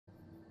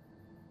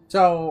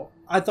So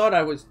I thought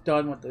I was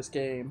done with this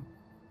game.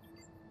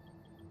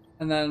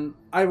 And then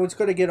I was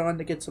going to get on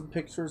to get some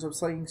pictures of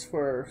things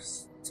for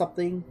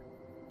something.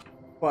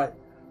 But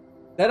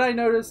then I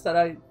noticed that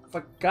I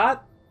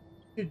forgot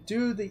to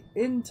do the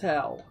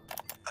intel.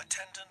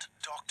 Attendant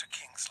Dr.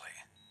 Kingsley.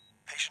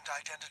 Patient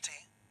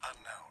identity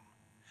unknown.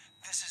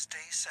 This is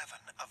day 7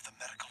 of the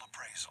medical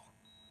appraisal.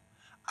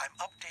 I'm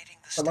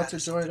updating the But let's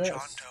status enjoy of the this.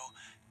 John Doe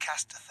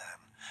Castathan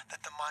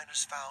that the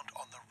miners found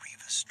on the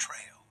Revis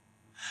Trail.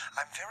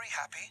 I'm very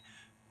happy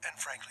and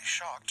frankly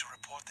shocked to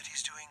report that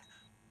he's doing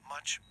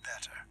much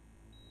better.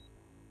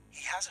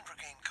 He hasn't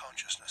regained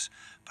consciousness,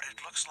 but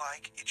it looks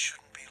like it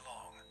shouldn't be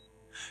long.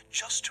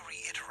 Just to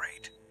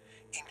reiterate,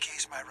 in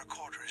case my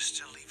recorder is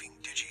still leaving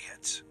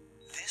digi-hits,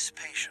 this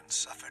patient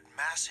suffered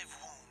massive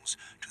wounds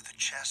to the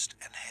chest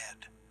and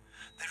head.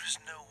 There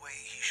is no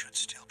way he should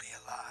still be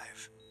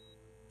alive.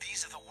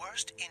 These are the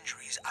worst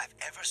injuries I've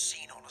ever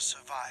seen on a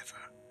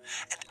survivor,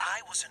 and I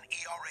was an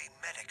ERA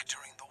medic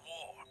during the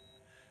war.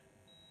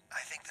 I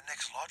think the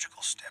next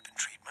logical step in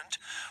treatment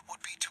would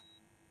be to...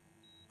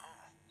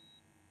 Oh.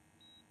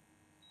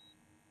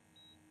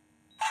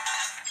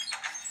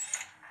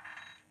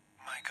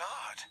 My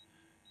God,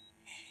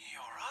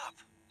 you're up.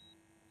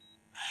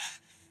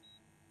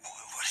 What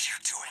are you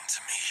doing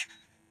to me?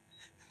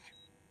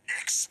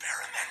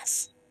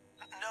 Experiments?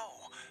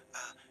 No,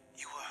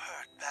 you were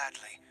hurt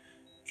badly.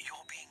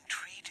 You're being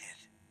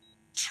treated.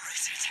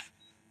 Treated?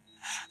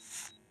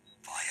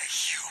 By a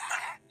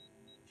human?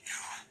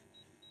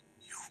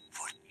 You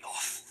put your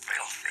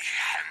filthy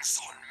hands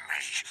on me,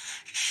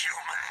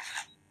 human.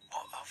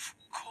 Well, of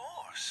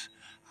course.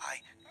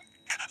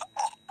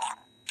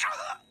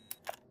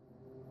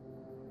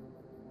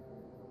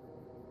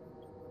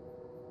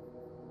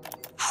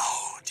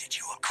 How did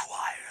you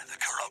acquire the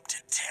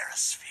corrupted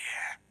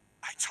Terrasphere?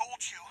 I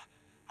told you.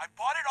 I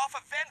bought it off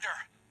a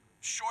vendor.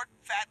 Short,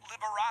 fat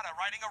Liberata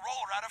riding a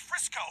roller out of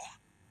Frisco.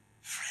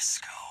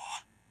 Frisco.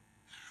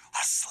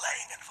 A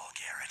slang and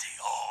vulgarity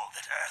all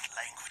that Earth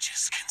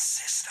languages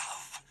consist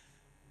of.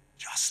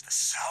 Just the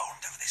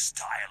sound of this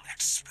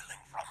dialect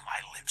spilling from my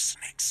lips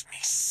makes me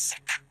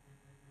sick.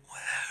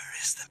 Where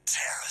is the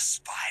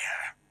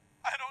Terraspire?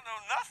 I don't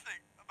know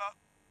nothing about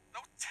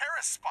no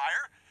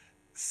Terraspire.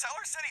 The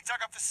seller said he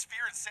dug up the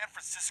sphere in San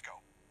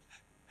Francisco.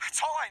 That's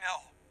all I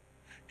know.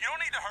 You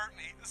don't need to hurt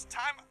me. This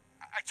time,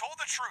 I told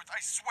the truth, I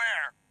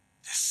swear.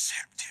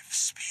 Deceptive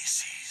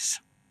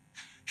species.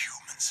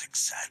 Humans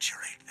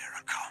exaggerate their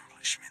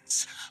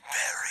accomplishments,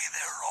 bury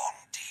their wrong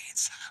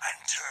deeds, and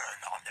turn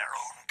on their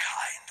own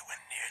kind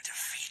when near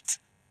defeat.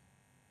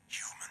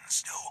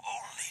 Humans know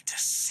only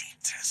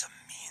deceit as a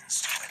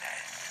means to an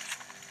end.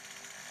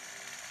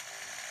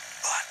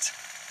 But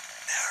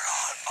there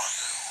are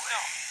other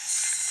ways.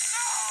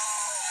 No!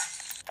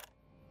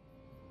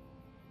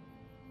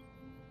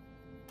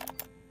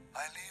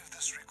 I leave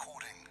this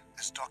recording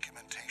as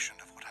documentation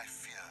of what I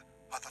fear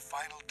are the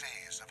final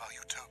days of our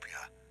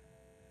utopia.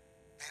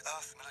 The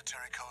Earth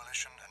Military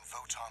Coalition and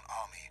Votan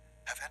Army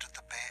have entered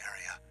the Bay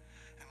Area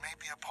and may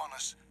be upon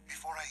us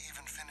before I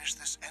even finish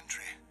this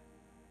entry.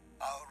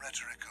 Our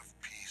rhetoric of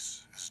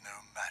peace is no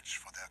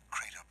match for their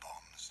crater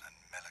bombs and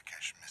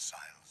Melakesh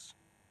missiles.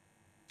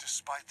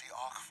 Despite the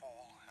Ark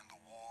fall and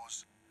the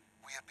wars,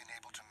 we have been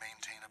able to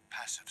maintain a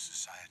passive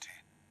society.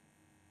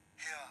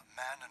 Here,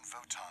 man and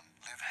Votan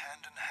live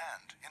hand in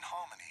hand, in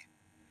harmony.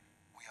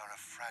 We are a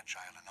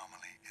fragile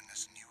anomaly in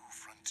this new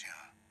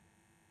frontier.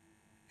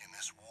 In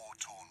this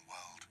war-torn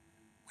world,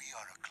 we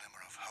are a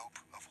glimmer of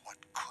hope of what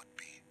could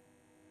be.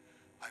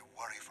 I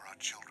worry for our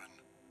children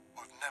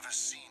who have never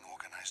seen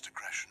organized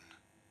aggression.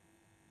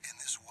 In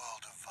this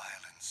world of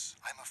violence,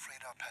 I'm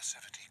afraid our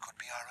passivity could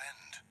be our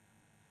end.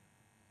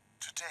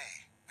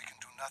 Today, we can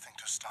do nothing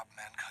to stop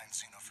mankind's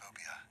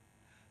xenophobia.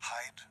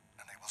 Hide,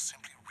 and they will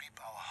simply reap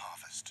our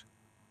harvest.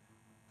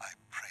 I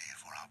pray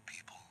for our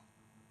people.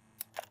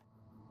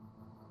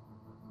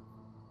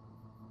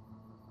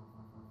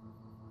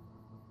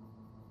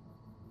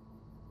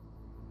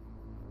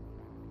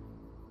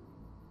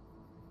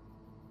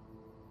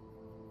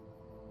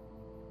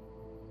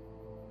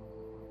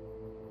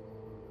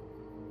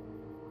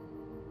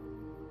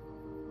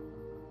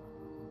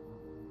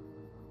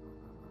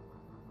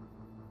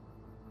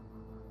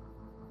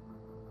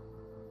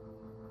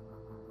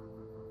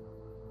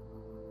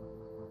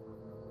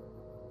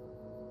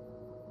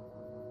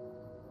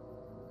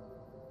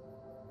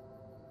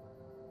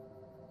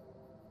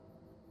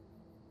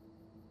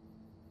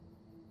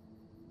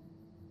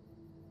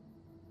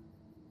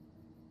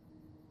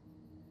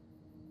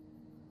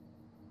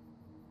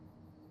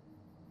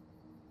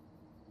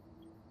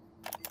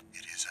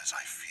 It is as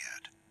I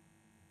feared.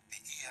 The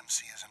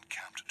EMC is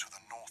encamped to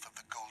the north of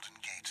the Golden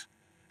Gate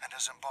and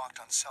has embarked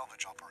on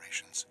salvage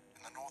operations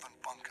in the northern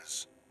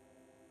bunkers.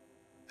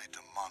 They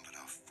demanded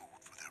our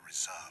food for their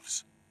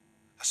reserves.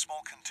 A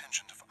small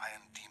contingent of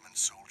Iron Demon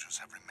soldiers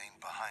have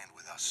remained behind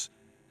with us,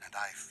 and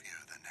I fear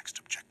their next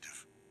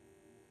objective.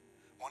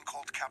 One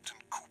called Captain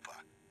Cooper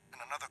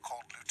and another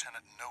called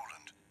Lieutenant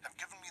Noland have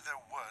given me their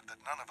word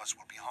that none of us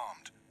will be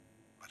harmed,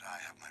 but I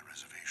have my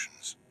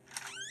reservations.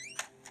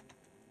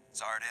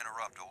 Sorry to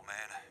interrupt, old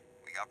man.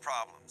 We got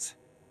problems.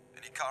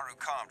 An Ikaru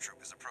comm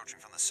troop is approaching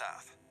from the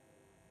south.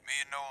 Me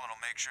and Nolan will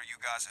make sure you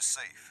guys are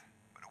safe,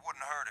 but it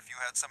wouldn't hurt if you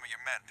had some of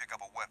your men pick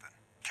up a weapon.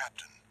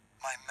 Captain,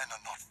 my men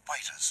are not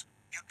fighters.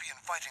 You'd be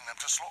inviting them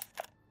to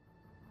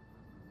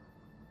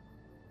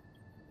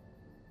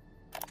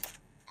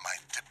My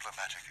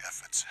diplomatic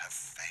efforts have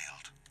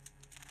failed.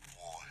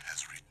 War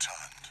has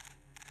returned.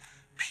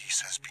 Peace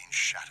has been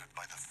shattered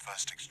by the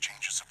first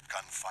exchanges of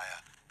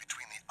gunfire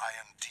between the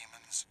Iron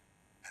Demons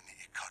and the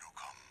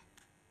Ikarukom.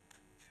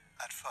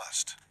 At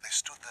first, they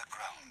stood their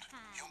ground,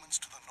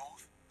 humans to the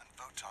north and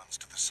Votans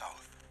to the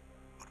south.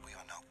 But we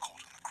are now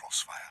caught in the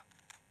crossfire.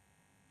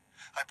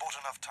 I bought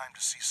enough time to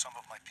see some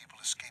of my people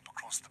escape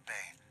across the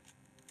bay.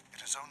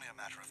 It is only a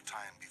matter of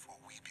time before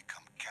we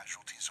become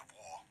casualties of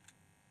war.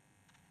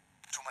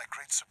 To my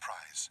great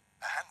surprise,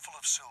 a handful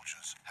of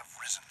soldiers have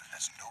risen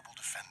as noble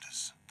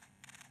defenders.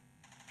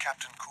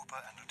 Captain Cooper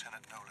and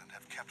Lieutenant Nolan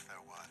have kept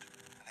their word,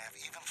 and they have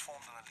even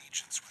formed an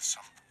allegiance with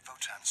some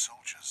Votan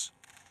soldiers.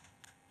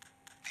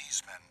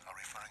 These men are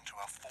referring to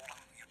our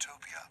fallen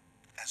utopia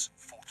as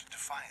Fort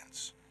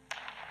Defiance.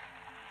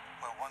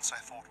 Where once I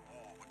thought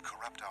war would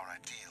corrupt our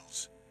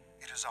ideals,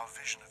 it is our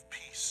vision of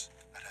peace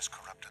that has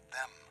corrupted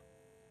them.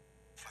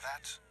 For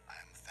that, I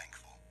am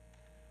thankful.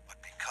 But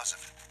because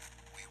of it,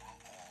 we will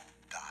all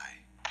die.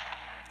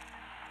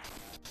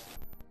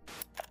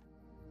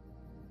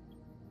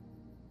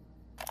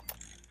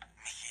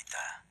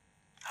 Mijita,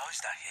 how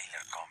is the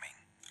hailer coming?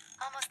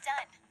 Almost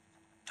done.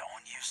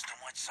 Don't use too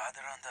much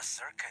solder on the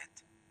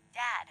circuit.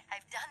 Dad,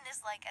 I've done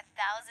this like 1,000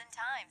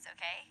 times,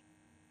 okay?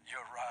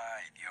 You're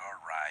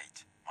right.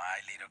 My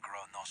little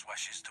girl knows what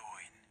she's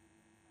doing.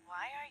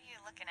 Why are you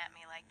looking at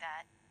me like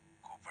that?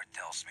 Cooper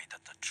tells me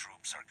that the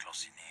troops are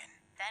closing in.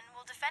 Then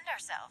we'll defend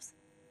ourselves.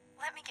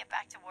 Let me get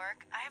back to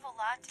work. I have a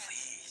lot to...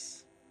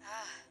 Please,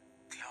 Ugh.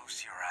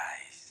 close your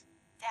eyes.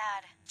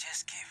 Dad.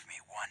 Just give me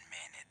 1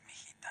 minute,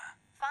 mijita.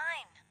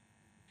 Fine.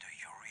 Do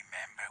you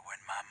remember when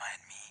Mama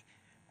and me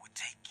would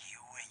take you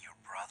and your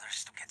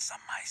brothers to get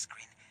some ice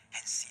cream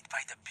and sit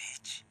by the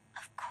beach?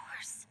 Of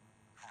course.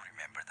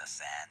 Remember the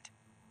sand,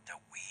 the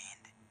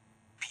wind,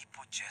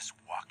 people just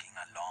walking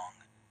along,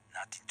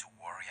 nothing to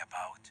worry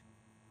about?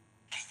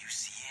 Can you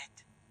see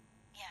it?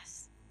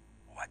 Yes.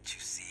 What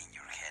you see in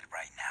your head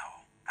right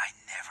now, I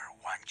never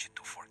want you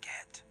to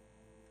forget.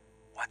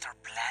 What our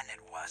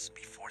planet was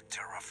before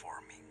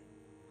terraforming.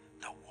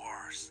 The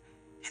wars,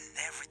 and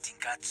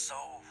everything got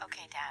solved.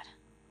 Okay, Dad.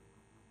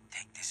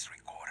 Take this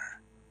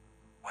recorder.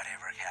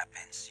 Whatever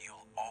happens,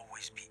 you'll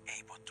always be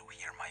able to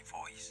hear my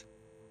voice.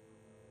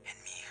 And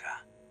mija,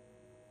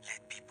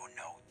 let people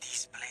know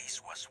this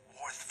place was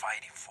worth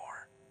fighting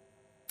for.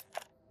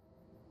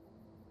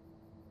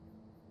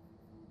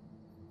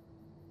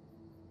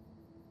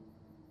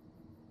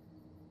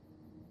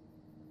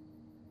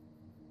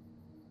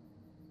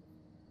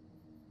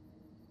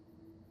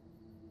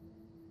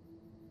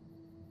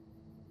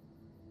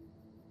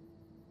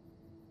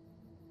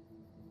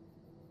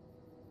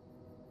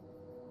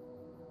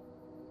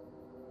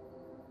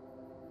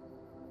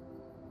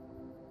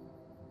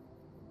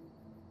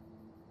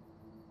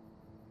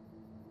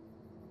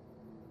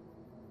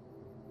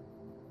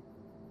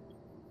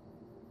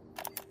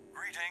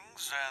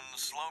 Greetings and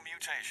slow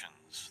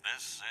mutations.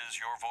 This is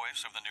your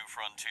voice of the new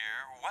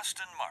frontier,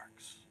 Weston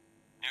Marks.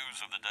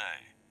 News of the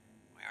day.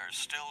 We are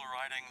still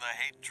riding the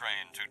hate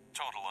train to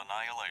total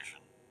annihilation.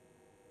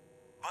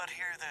 But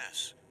hear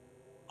this.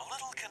 A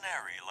little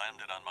canary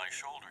landed on my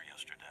shoulder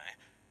yesterday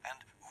and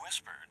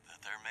whispered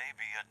that there may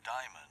be a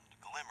diamond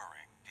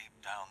glimmering deep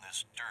down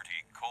this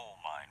dirty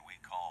coal mine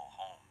we call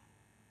home.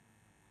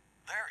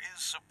 There is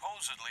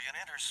supposedly an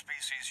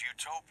interspecies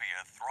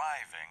utopia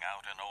thriving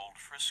out in Old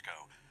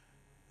Frisco.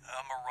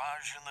 A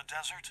mirage in the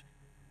desert?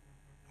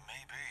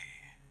 Maybe.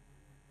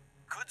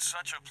 Could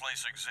such a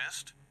place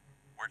exist?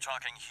 We're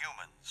talking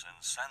humans and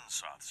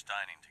Sensoths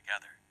dining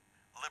together,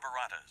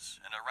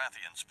 Liberatas and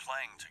Arathians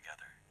playing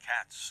together,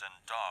 cats and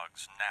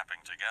dogs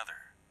napping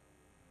together.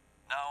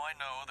 Now I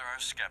know there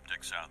are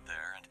skeptics out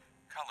there, and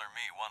color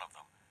me one of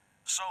them.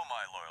 So,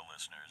 my loyal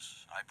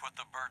listeners, I put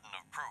the burden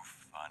of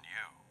proof on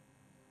you.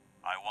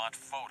 I want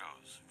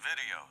photos,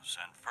 videos,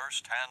 and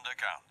first-hand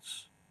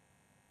accounts.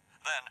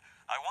 Then,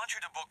 I want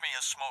you to book me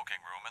a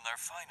smoking room in their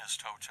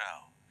finest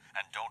hotel.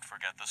 And don't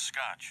forget the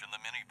scotch in the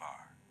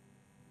minibar.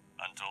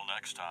 Until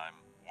next time,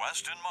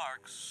 Weston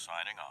Marks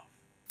signing off.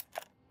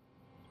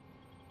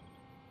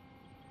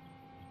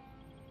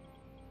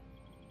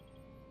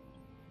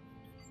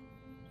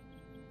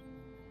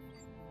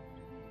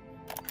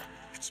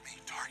 It's me,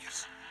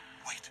 Targus.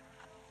 Wait.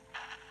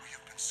 We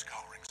have been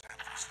scouring San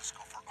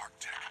Francisco for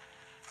Arctec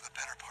for the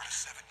better part of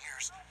 7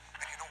 years.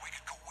 And you know we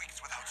could go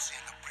weeks without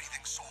seeing a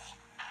breathing soul.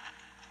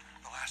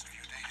 The last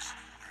few days,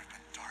 there have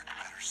been dark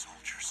matter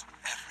soldiers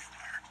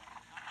everywhere.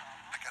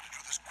 I gotta do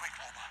this quick,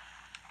 Loma.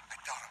 I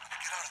doubt I'm gonna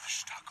get out of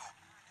this Shtako.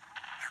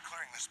 They're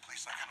clearing this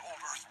place like an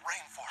old Earth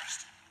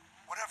rainforest.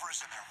 Whatever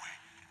is in their way,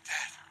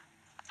 dead.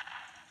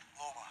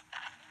 Loma,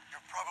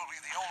 you're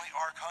probably the only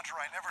Ark hunter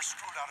I never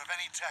screwed out of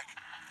any tech.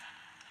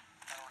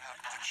 I don't have that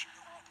much.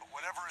 But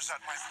whatever is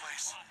at my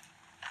place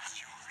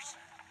is yours.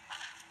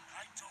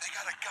 They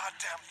got a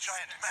goddamn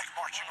giant mech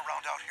marching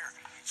around out here,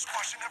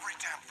 squashing every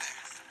damn thing.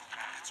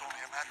 It's only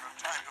a matter of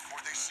time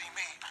before they see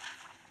me.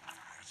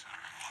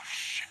 Oh,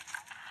 shit.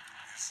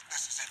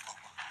 This is it,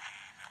 Loma.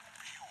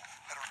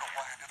 I don't know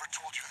why I never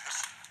told you this.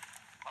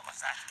 What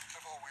was that?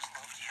 I've always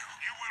loved you.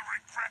 You will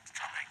regret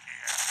coming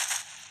here.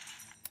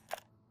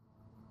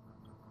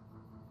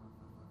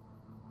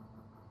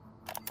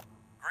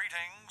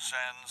 Greetings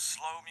and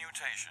slow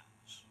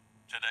mutations.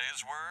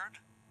 Today's word?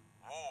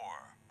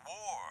 War.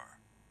 War.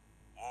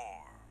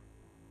 War.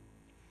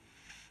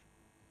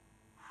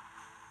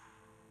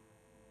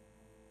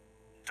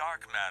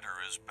 Dark matter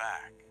is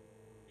back.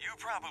 You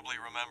probably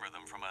remember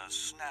them from a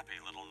snappy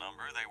little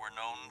number they were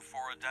known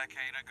for a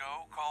decade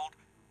ago called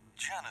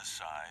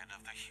Genocide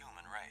of the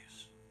Human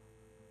Race.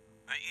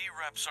 The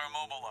E-Reps are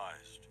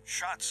mobilized,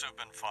 shots have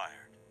been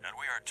fired, and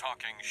we are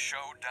talking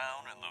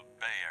showdown in the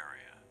Bay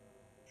Area.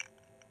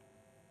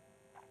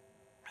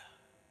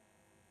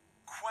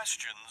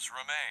 Questions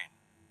remain.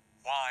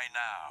 Why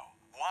now?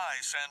 Why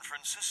San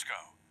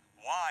Francisco?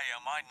 Why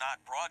am I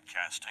not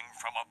broadcasting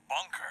from a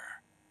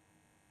bunker?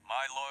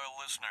 My loyal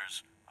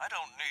listeners, I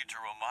don't need to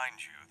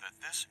remind you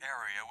that this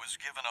area was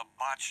given a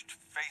botched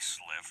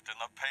facelift in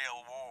the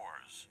Pale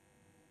Wars.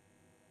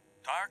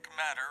 Dark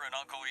Matter and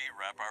Uncle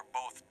E-Rep are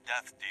both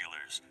death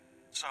dealers,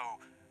 so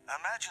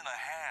imagine the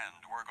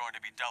hand we're going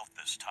to be dealt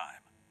this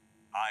time.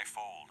 I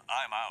fold,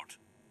 I'm out.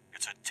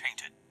 It's a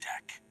tainted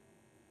deck.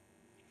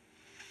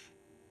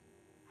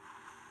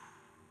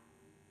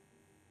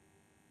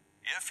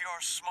 If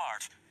you're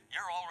smart,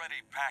 you're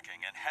already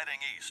packing and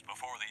heading east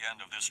before the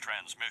end of this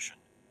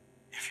transmission.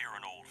 If you're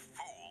an old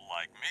fool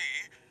like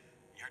me,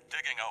 you're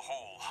digging a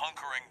hole,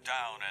 hunkering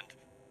down, and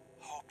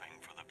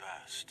hoping for the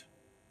best.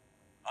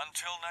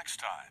 Until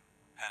next time,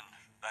 and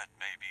that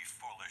may be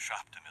foolish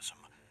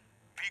optimism,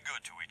 be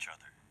good to each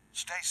other.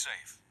 Stay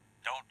safe.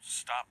 Don't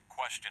stop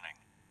questioning.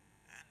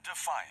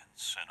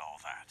 Defiance and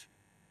all that.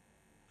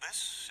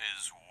 This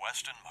is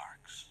Weston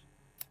Marks.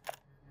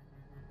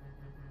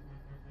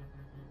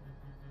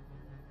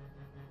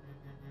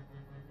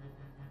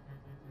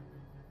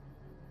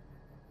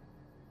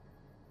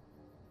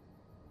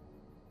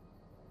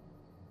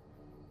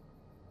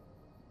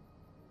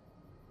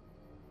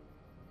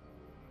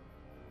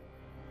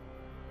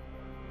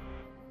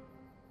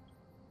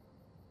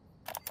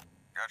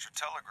 Got your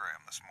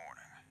telegram this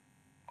morning.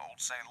 Old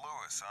St.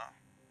 Louis, huh?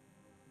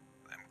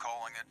 Them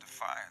calling it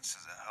Defiance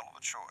is a hell of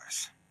a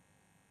choice.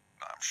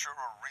 I'm sure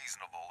a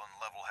reasonable and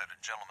level-headed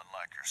gentleman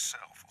like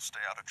yourself will stay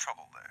out of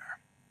trouble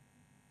there.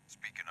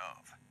 Speaking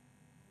of,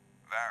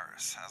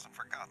 Varys hasn't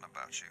forgotten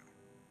about you.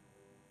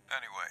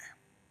 Anyway,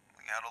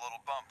 we had a little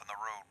bump in the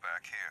road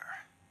back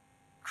here.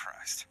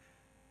 Christ,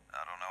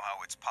 I don't know how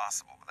it's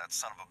possible, but that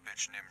son of a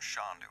bitch named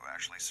Shandu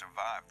actually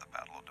survived the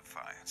Battle of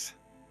Defiance.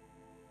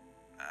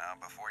 Now,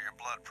 before your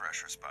blood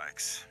pressure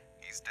spikes,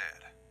 he's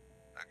dead.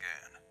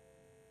 Again.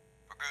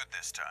 For good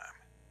this time.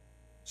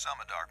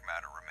 Some of Dark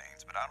Matter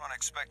remains, but I don't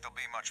expect there'll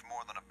be much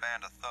more than a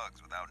band of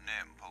thugs without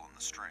Nim pulling the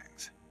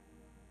strings.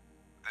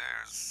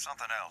 There's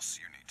something else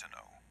you need to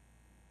know.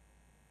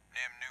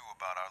 Nim knew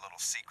about our little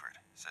secret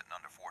sitting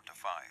under Fort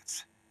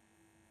Defiance.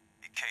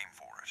 He came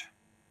for it.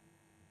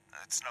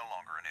 It's no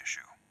longer an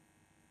issue.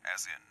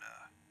 As in,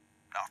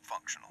 not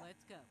functional.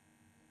 Let's go.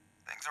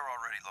 Things are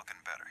already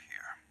looking better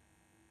here.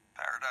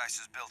 Paradise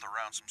is built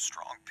around some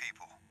strong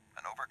people,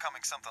 and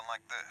overcoming something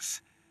like this,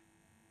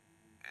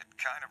 it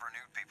kind of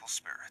renewed people's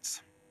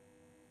spirits.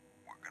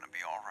 We're gonna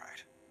be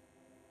alright.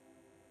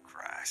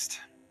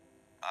 Christ,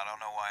 I don't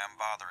know why I'm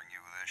bothering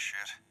you with this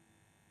shit.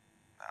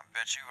 I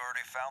bet you've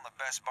already found the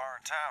best bar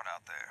in town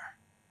out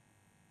there.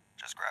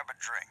 Just grab a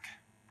drink,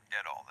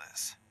 forget all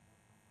this.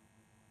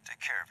 Take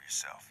care of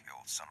yourself, you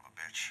old son of a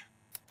bitch.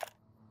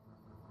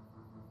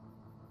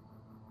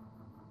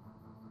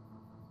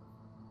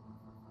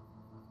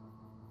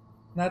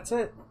 That's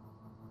it.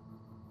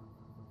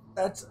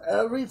 That's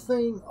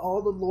everything,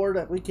 all the lore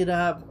that we could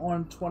have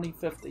on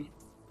 2050.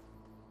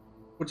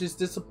 Which is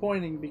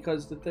disappointing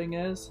because the thing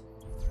is,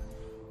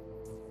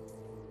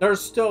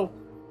 there's still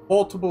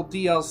multiple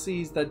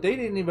DLCs that they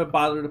didn't even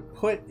bother to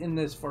put in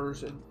this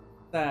version.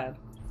 Sad.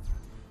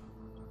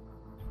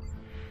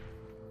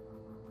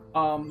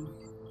 Oh.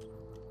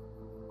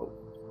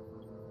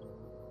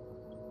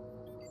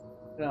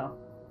 Yeah.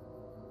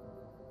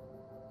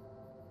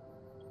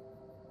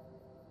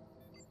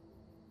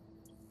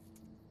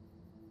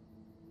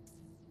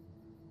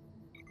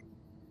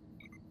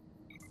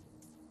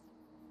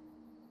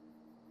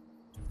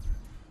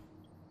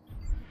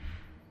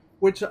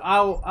 Which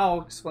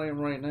I'll explain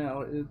right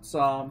now. It's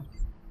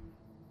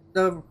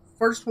the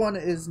first one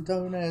is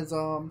known as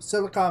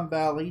Silicon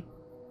Valley,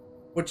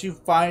 which you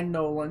find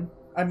Nolan.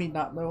 I mean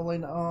not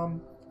Nolan.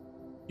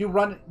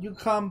 You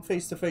come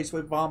face to face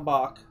with Von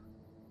Bach.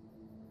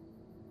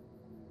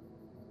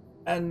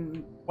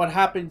 And what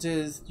happens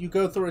is you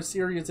go through a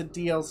series of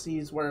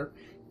DLCs where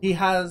he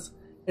has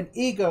an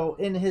ego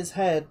in his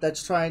head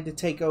that's trying to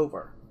take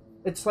over.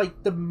 It's like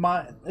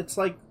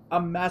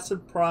a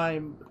massive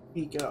prime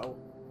ego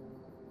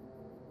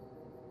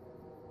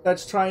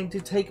that's trying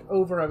to take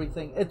over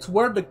everything. It's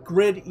where the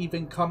grid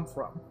even come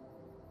from.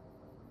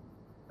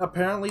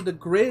 Apparently the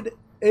grid,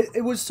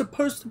 it was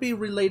supposed to be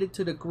related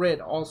to the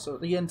grid also,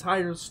 the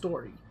entire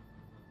story.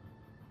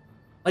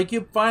 Like,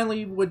 you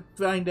finally would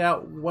find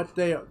out what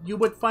they are. You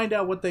would find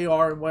out what they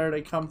are and where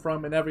they come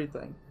from and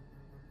everything.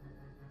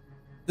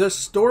 The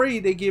story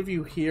they give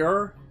you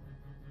here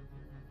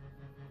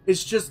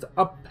is just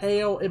a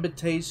pale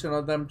imitation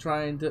of them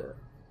trying to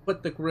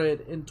put the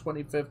grid in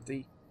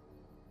 2050.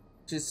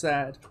 Which is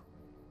sad.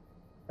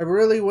 I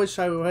really wish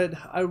I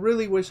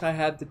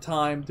had the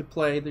time to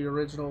play the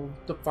original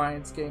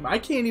Defiance game. I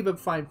can't even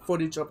find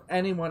footage of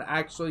anyone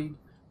actually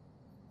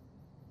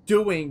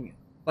doing,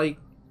 like,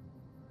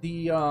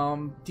 the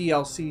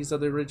DLCs of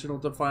the original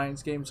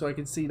Defiance game so I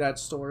can see that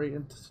story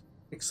and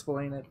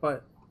explain it,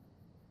 but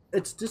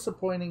it's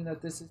disappointing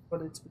that this is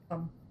what it's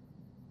become.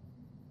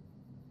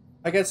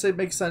 I guess it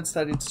makes sense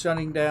that it's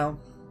shutting down.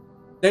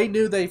 They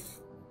knew they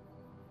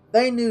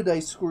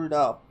screwed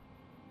up.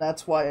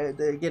 That's why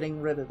they're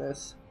getting rid of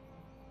this.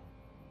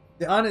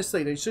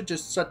 Honestly, they should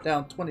just shut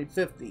down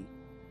 2050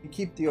 and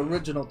keep the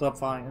original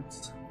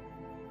Defiance.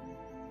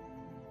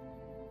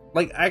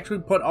 Like,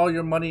 actually put all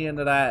your money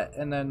into that,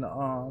 and then,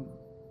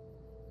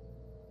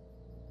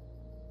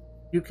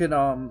 you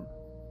can,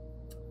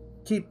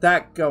 keep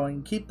that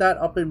going. Keep that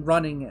up and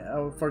running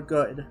for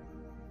good.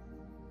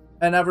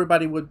 And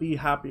everybody would be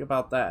happy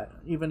about that,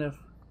 even if...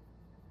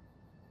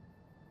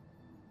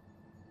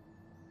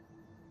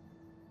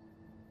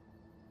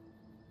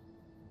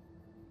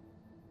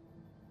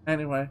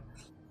 Anyway.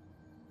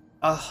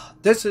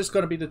 This is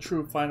going to be the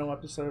true final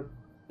episode.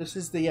 This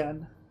is the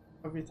end.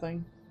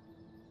 Everything.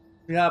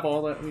 We have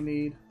all that we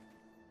need.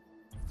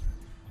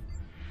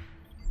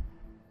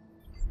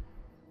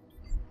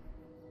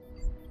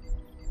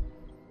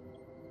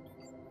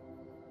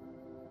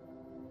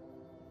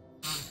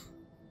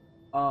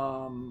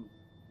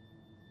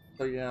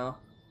 So yeah.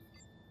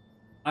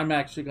 I'm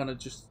actually gonna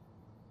just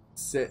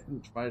sit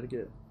and try to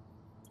get...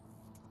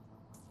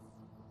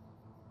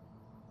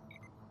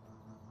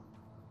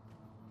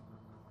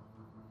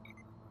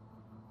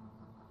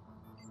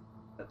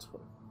 That's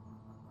what...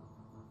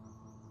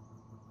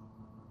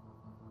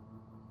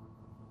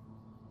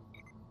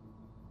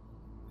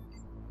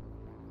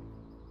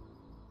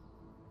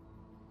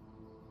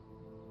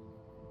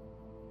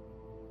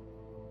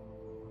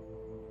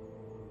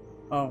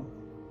 Oh,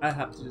 I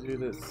have to do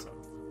this.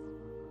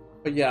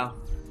 But yeah.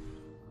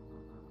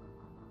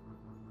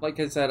 Like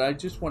I said, I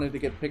just wanted to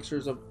get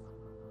pictures of...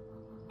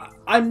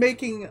 I'm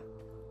doing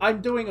a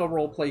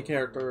roleplay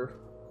character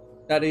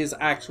that is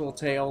actual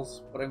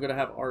Tails, but I'm gonna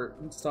have art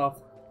and stuff,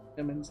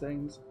 him and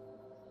things.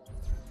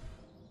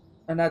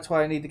 And that's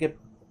why I need to get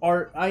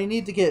art. I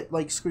need to get,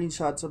 like,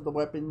 screenshots of the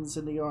weapons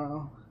and the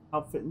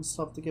outfit and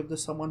stuff to give to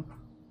someone.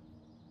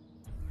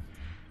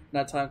 And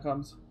that time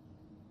comes.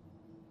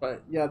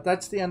 But yeah,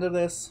 that's the end of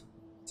this.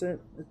 That's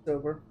it. It's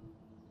over.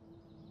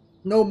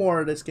 No more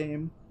of this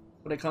game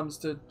when it comes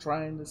to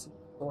trying this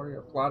story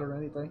or plot or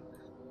anything.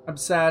 I'm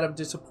sad. I'm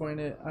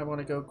disappointed. I want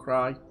to go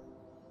cry.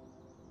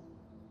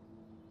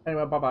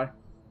 Anyway, bye-bye.